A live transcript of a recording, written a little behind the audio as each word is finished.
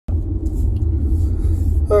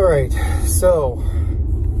All right, so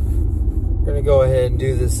I'm gonna go ahead and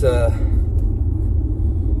do this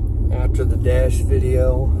after the dash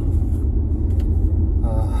video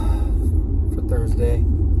for Thursday.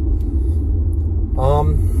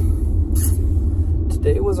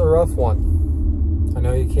 Today was a rough one. I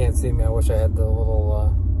know you can't see me. I wish I had the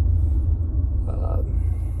little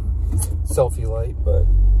selfie light, but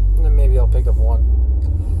then maybe I'll pick up one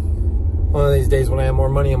of these days when I have more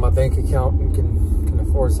money in my bank account and can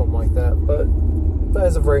afford something like that. But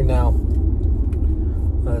as of right now,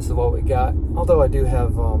 this is what we got. Although I do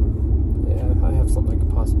have, yeah, I have something I could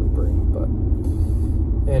possibly bring. But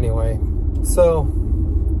anyway, so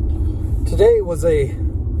today was a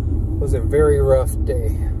very rough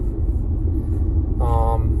day.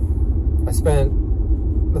 I spent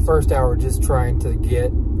the first hour just trying to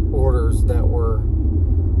get orders that were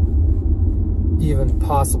even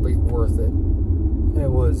possibly worth it. It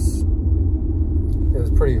was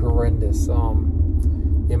pretty horrendous.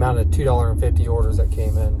 The amount of $2.50 orders that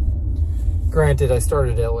came in. Granted, I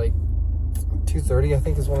started at like 2:30, I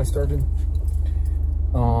think is when I started.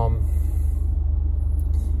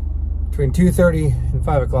 Between 2:30 and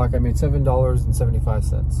 5 o'clock, I made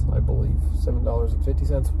 $7.75, I believe.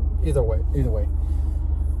 $7.50, either way.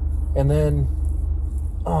 And then,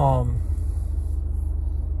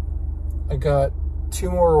 I got 2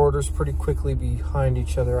 more orders pretty quickly behind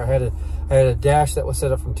each other. I had a dash that was set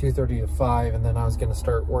up from 2:30 to 5, and then I was going to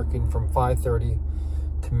start working from 5:30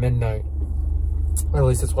 to midnight. At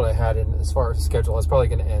least that's what I had in as far as the schedule. I was probably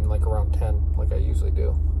going to end like around 10, like I usually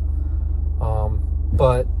do.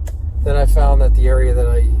 But then I found that the area that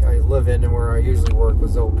I live in and where I usually work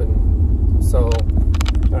was open, so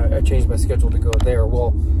I changed my schedule to go there.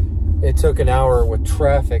 Well, it took an hour with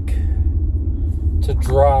traffic to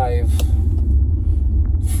drive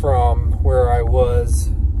from where I was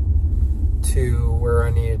to where I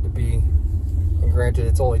needed to be. And granted,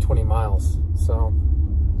 it's only 20 miles. So,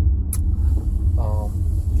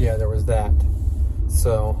 yeah, there was that.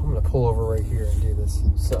 So, I'm going to pull over right here and do this.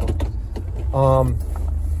 So,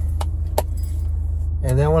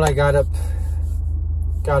 and then when I got up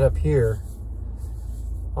here,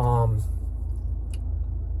 I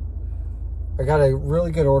got a really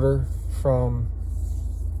good order from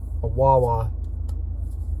a Wawa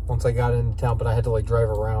once I got into town, but I had to like drive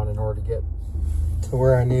around in order to get to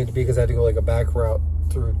where I needed to be because I had to go like a back route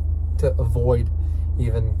through to avoid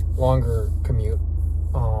even longer commute.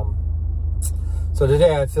 So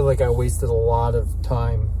today I feel like I wasted a lot of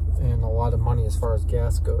time and a lot of money as far as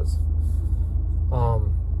gas goes.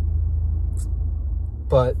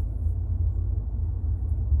 But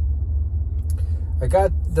I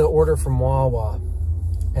got the order from Wawa,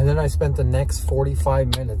 and then I spent the next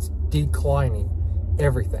 45 minutes declining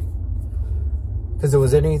everything, because it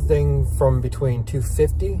was anything from between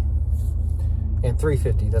 $2.50 and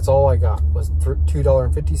 $3.50. That's all I got was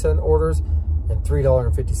 $2.50 orders and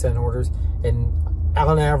 $3.50 orders, and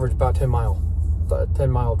on average about 10 mile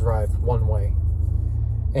drive one way.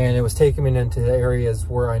 And it was taking me into areas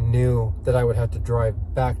where I knew that I would have to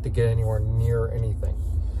drive back to get anywhere near anything.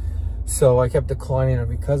 So I kept declining it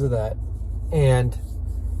because of that. And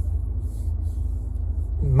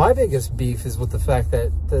my biggest beef is with the fact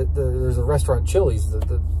that there's a restaurant, Chili's,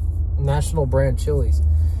 the national brand Chili's,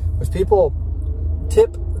 which people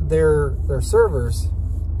tip their servers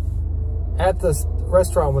at the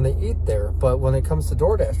restaurant when they eat there, but when it comes to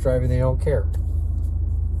DoorDash driving, they don't care.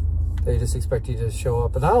 They just expect you to show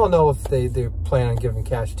up. And I don't know if they plan on giving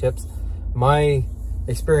cash tips. My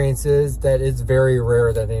experience is that it's very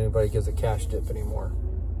rare that anybody gives a cash tip anymore.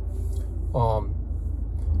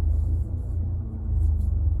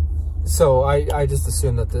 So I just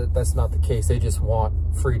assume that that's not the case. They just want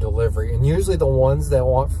free delivery. And usually the ones that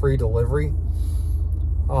want free delivery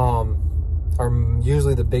are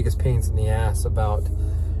usually the biggest pains in the ass about,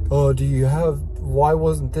 oh, why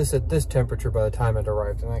wasn't this at this temperature by the time it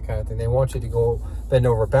arrived, and that kind of thing. They want you to go bend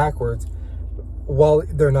over backwards while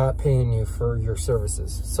they're not paying you for your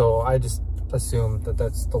services. So I just assume that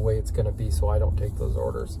that's the way it's going to be, so I don't take those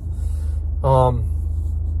orders.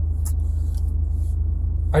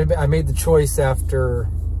 I made the choice after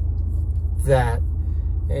that,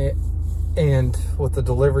 and with the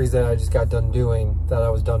deliveries that I just got done doing, that I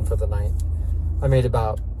was done for the night. I made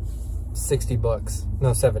about 60 bucks,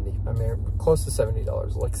 no, 70. I mean, close to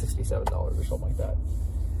 $70, like $67 or something like that.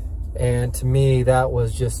 And to me,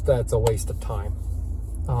 that's a waste of time.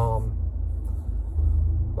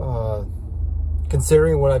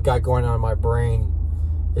 Considering what I've got going on in my brain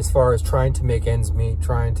as far as trying to make ends meet,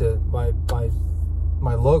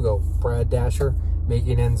 my logo, Brad Dasher,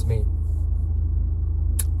 making ends meet.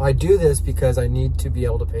 I do this because I need to be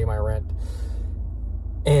able to pay my rent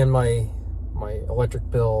and my electric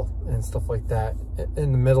bill and stuff like that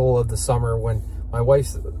in the middle of the summer when my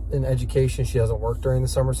wife's in education. She doesn't work during the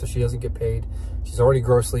summer, so she doesn't get paid. She's already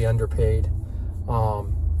grossly underpaid.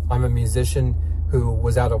 I'm a musician who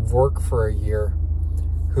was out of work for a year,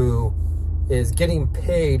 who is getting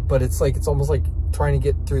paid, but it's almost like trying to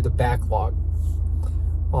get through the backlog.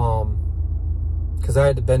 Because I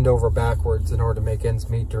had to bend over backwards in order to make ends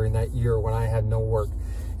meet during that year when I had no work.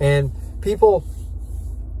 And people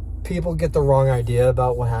get the wrong idea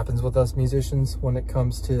about what happens with us musicians when it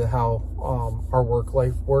comes to how our work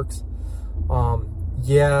life works.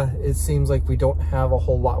 Yeah, it seems like we don't have a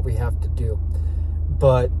whole lot we have to do,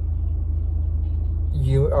 but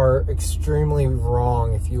you are extremely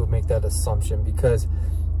wrong if you make that assumption, because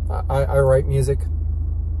I write music,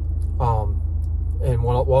 and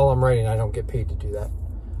while I'm writing, I don't get paid to do that.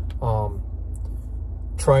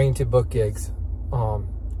 Trying to book gigs,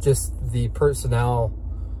 just the personnel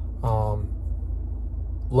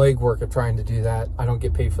legwork of trying to do that, I don't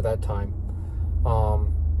get paid for that time,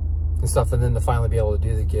 and stuff. And then to finally be able to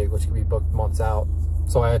do the gig, which can be booked months out,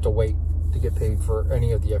 so I had to wait to get paid for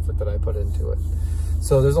any of the effort that I put into it.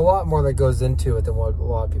 So there's a lot more that goes into it than what a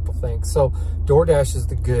lot of people think. So DoorDash is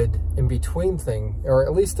the good in between thing, or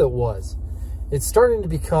at least it was. It's starting to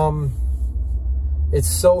become, it's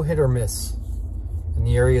so hit or miss in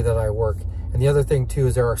the area that I work. And the other thing too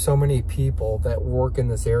is there are so many people that work in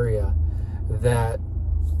this area that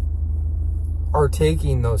are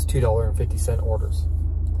taking those $2.50 orders.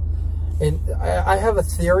 And I have a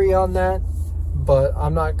theory on that, but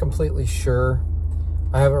I'm not completely sure.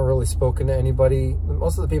 I haven't really spoken to anybody.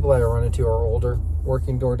 Most of the people that I run into are older,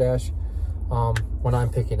 working DoorDash when I'm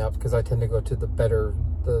picking up, because I tend to go to the better,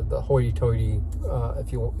 the hoity-toity,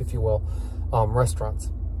 if you will,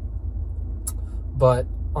 restaurants. But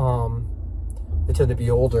they tend to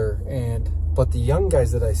be older, but the young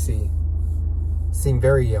guys that I see seem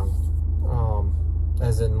very young,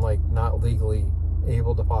 as in like not legally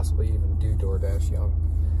able to possibly even do DoorDash young,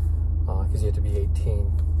 because you have to be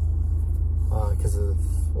 18. Because of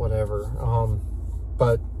whatever,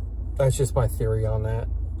 but that's just my theory on that.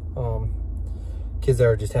 Kids that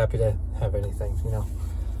are just happy to have anything, you know.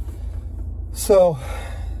 So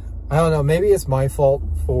I don't know, maybe it's my fault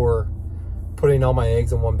for putting all my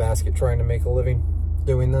eggs in one basket trying to make a living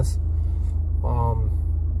doing this.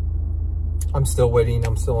 I'm still waiting.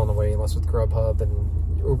 I'm still on the waiting list with Grubhub,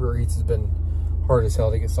 and Uber Eats has been hard as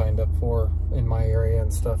hell to get signed up for in my area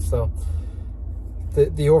and stuff. So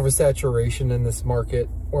the oversaturation in this market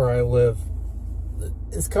where I live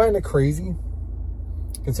is kind of crazy,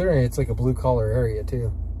 considering it's like a blue-collar area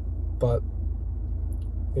too. But,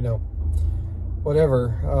 you know,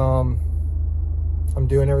 whatever. I'm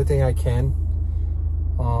doing everything I can.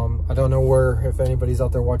 I don't know if anybody's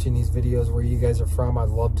out there watching these videos where you guys are from. I'd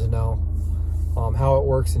love to know how it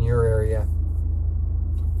works in your area.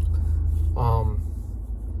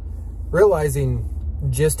 Realizing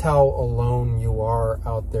just how alone you are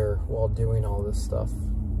out there while doing all this stuff.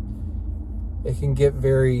 It can get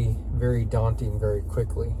very, very daunting very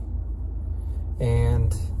quickly.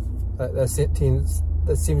 And that seems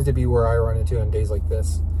to be where I run into on days like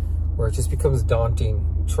this, where it just becomes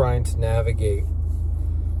daunting trying to navigate.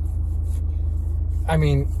 I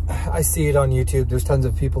mean, I see it on YouTube. There's tons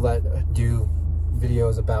of people that do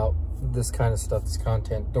videos about this kind of stuff, this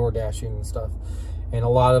content, door dashing and stuff. And a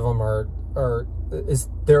lot of them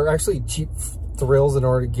they're actually cheap thrills in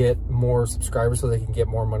order to get more subscribers so they can get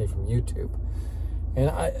more money from YouTube. And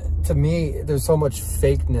to me, there's so much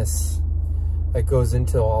fakeness that goes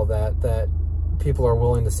into all that people are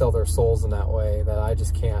willing to sell their souls in that way that I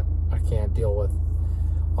can't deal with.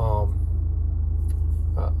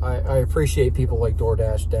 I appreciate people like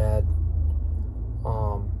DoorDash Dad,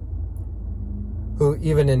 who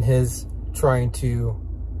even in his trying to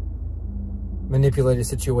manipulate a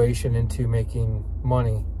situation into making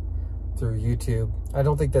money through YouTube, I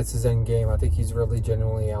don't think that's his end game. I think he's really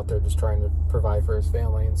genuinely out there just trying to provide for his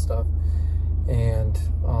family and stuff. And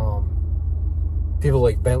people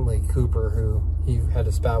like Bentley Cooper, who he had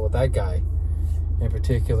a spat with that guy in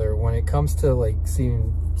particular. When it comes to like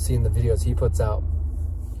seeing the videos he puts out,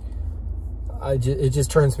 it just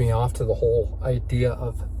turns me off to the whole idea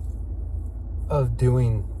of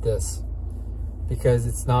doing this, because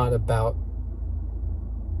it's not about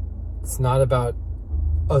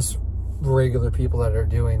us regular people that are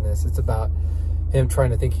doing this. It's about him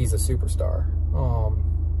trying to think he's a superstar.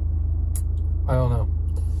 I don't know.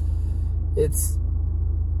 It's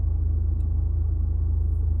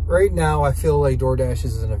right now I feel like DoorDash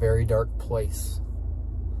is in a very dark place.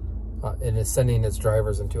 and is sending its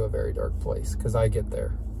drivers into a very dark place, because I get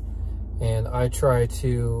there. And I try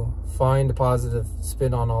to find a positive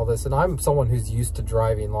spin on all this. And I'm someone who's used to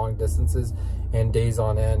driving long distances and days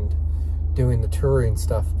on end doing the touring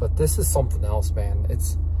stuff. But this is something else, man.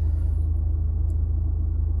 It's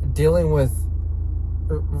dealing with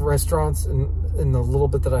restaurants and the little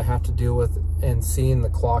bit that I have to deal with, and seeing the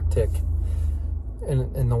clock tick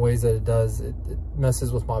in the ways that it does. It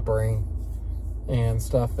messes with my brain and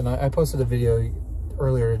stuff. And I posted a video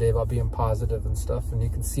earlier today about being positive and stuff, and you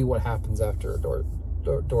can see what happens after a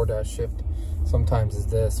DoorDash shift sometimes is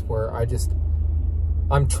this, where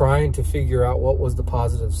I'm trying to figure out what was the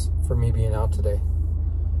positives for me being out today.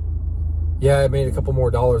 Yeah, I made a couple more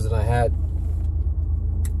dollars than I had,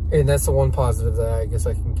 and that's the one positive that I guess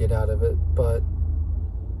I can get out of it. But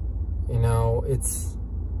you know,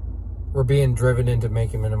 we're being driven into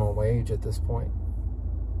making minimum wage at this point,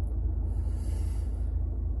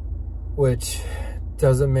 which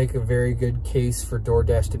doesn't make a very good case for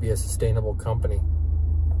DoorDash to be a sustainable company.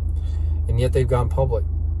 And yet they've gone public.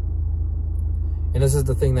 And this is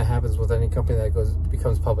the thing that happens with any company that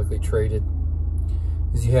becomes publicly traded,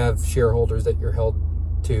 is you have shareholders that you're held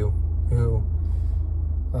to, who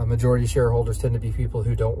majority shareholders tend to be people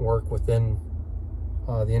who don't work within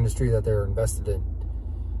the industry that they're invested in,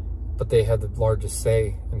 but they have the largest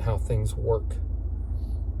say in how things work.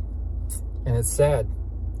 And it's sad.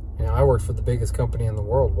 You know, I worked for the biggest company in the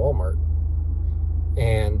world, Walmart.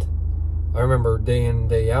 And I remember day in,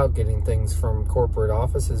 day out getting things from corporate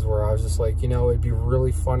offices where I was just like, you know, it'd be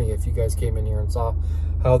really funny if you guys came in here and saw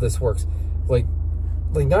how this works. Like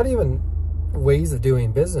not even ways of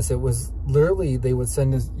doing business. It was literally, they would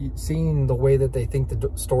send us seeing the way that they think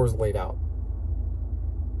the store's laid out,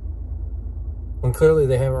 when clearly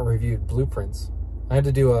they haven't reviewed blueprints. I had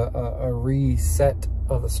to do a reset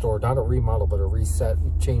of the store, not a remodel, but a reset,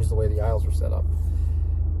 change the way the aisles were set up.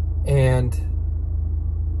 And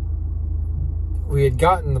we had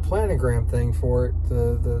gotten the planogram thing for it,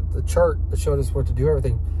 the chart that showed us what to do,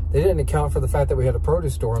 everything. They didn't account for the fact that we had a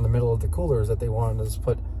produce store in the middle of the coolers that they wanted us to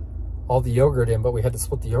put all the yogurt in, but we had to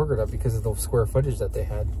split the yogurt up because of the square footage that they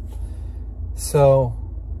had. So,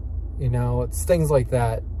 you know, it's things like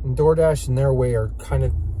that. And DoorDash in their way are kind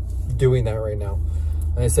of doing that right now.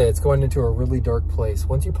 Like I said, it's going into a really dark place.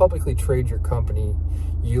 Once you publicly trade your company,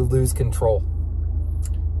 you lose control.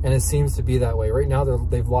 And it seems to be that way. Right now,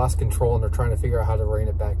 they've lost control, and they're trying to figure out how to rein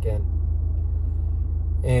it back in.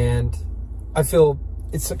 And I feel,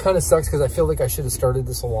 it kind of sucks, because I feel like I should have started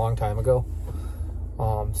this a long time ago.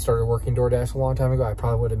 Started working DoorDash a long time ago. I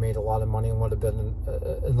probably would have made a lot of money and would have been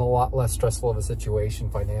in a lot less stressful of a situation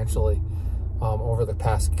financially over the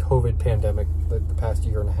past COVID pandemic, the past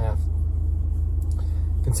year and a half.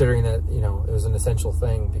 Considering that, you know, it was an essential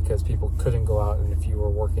thing because people couldn't go out, and if you were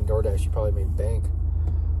working DoorDash, you probably made bank.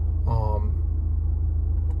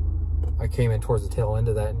 I came in towards the tail end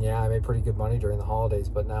of that, and yeah, I made pretty good money during the holidays,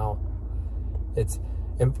 but now it's...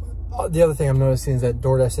 And the other thing I'm noticing is that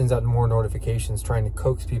DoorDash sends out more notifications trying to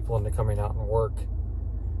coax people into coming out and work,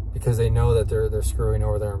 because they know that they're screwing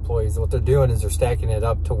over their employees. What they're doing is they're stacking it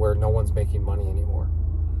up to where no one's making money anymore.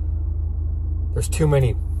 There's too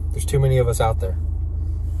many of us out there.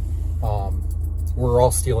 We're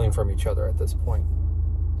all stealing from each other at this point.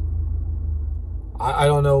 I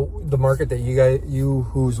don't know the market that you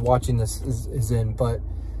who's watching this is in, but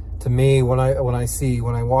to me, when I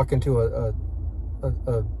walk into a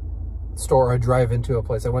store, I drive into a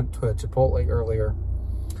place. I went to a Chipotle earlier,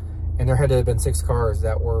 and there had to have been 6 cars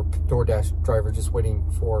that were DoorDash drivers just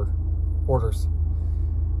waiting for orders.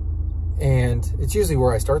 And it's usually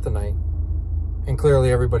where I start the night. And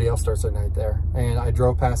clearly everybody else starts their night there. And I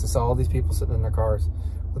drove past and saw all these people sitting in their cars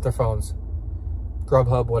with their phones,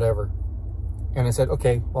 Grubhub, whatever. And I said,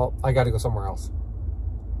 okay, well, I got to go somewhere else,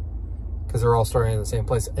 because they're all starting in the same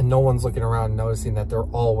place, and no one's looking around noticing that they're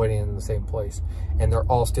all waiting in the same place, and they're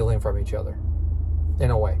all stealing from each other, in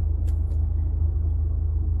a way.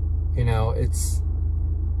 You know, it's...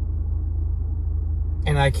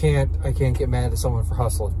 And I can't get mad at someone for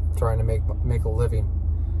hustling, trying to make a living,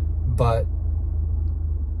 but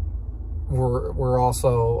we're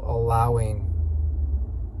also allowing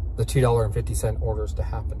the $2.50 orders to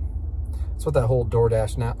happen. That's what that whole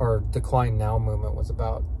DoorDash now, or decline now movement was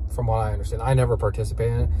about, from what I understand. I never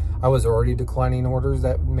participated in it. I was already declining orders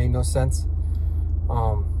that made no sense.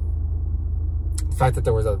 The fact that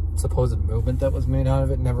there was a supposed movement that was made out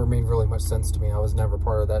of it never made really much sense to me. I was never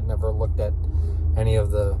part of that, never looked at any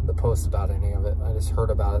of the posts about any of it. I just heard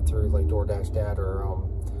about it through like DoorDash Dad or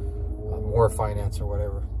More Finance or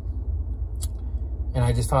whatever. And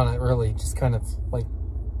I just found it really just kind of like,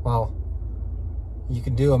 well, you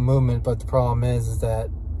can do a movement, but the problem is that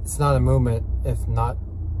it's not a movement if not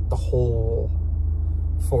the whole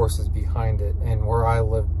force is behind it. And where I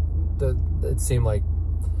live, it seemed like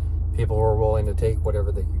people were willing to take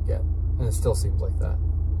whatever they could get, and it still seems like that.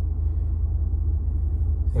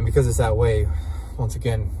 And because it's that way, once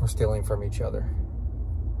again, we're stealing from each other.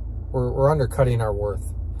 We're undercutting our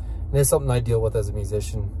worth. And it's something I deal with as a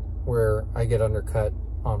musician, where I get undercut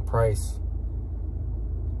on price,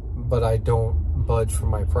 but I don't budge from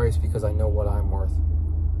my price because I know what I'm worth.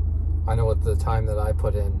 I know what the time that I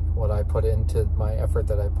put in, what I put into my effort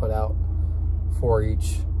that I put out for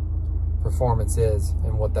each performance is,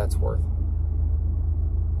 and what that's worth.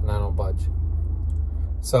 And I don't budge.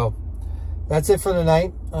 So that's it for the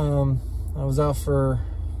night. I was out for,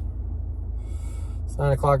 it's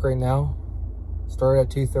 9 o'clock right now. Started at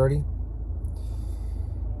 2:30.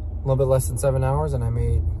 A little bit less than 7 hours, and I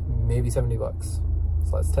made maybe 70 bucks.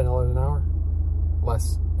 So that's $10 an hour.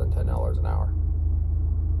 Less than $10 an hour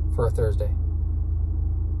for a Thursday.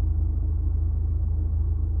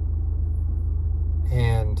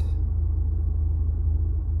 And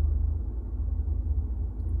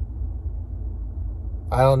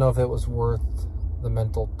I don't know if it was worth the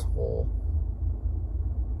mental toll.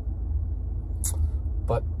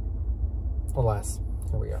 But alas,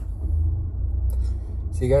 here we are.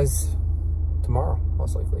 See you guys tomorrow,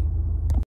 most likely.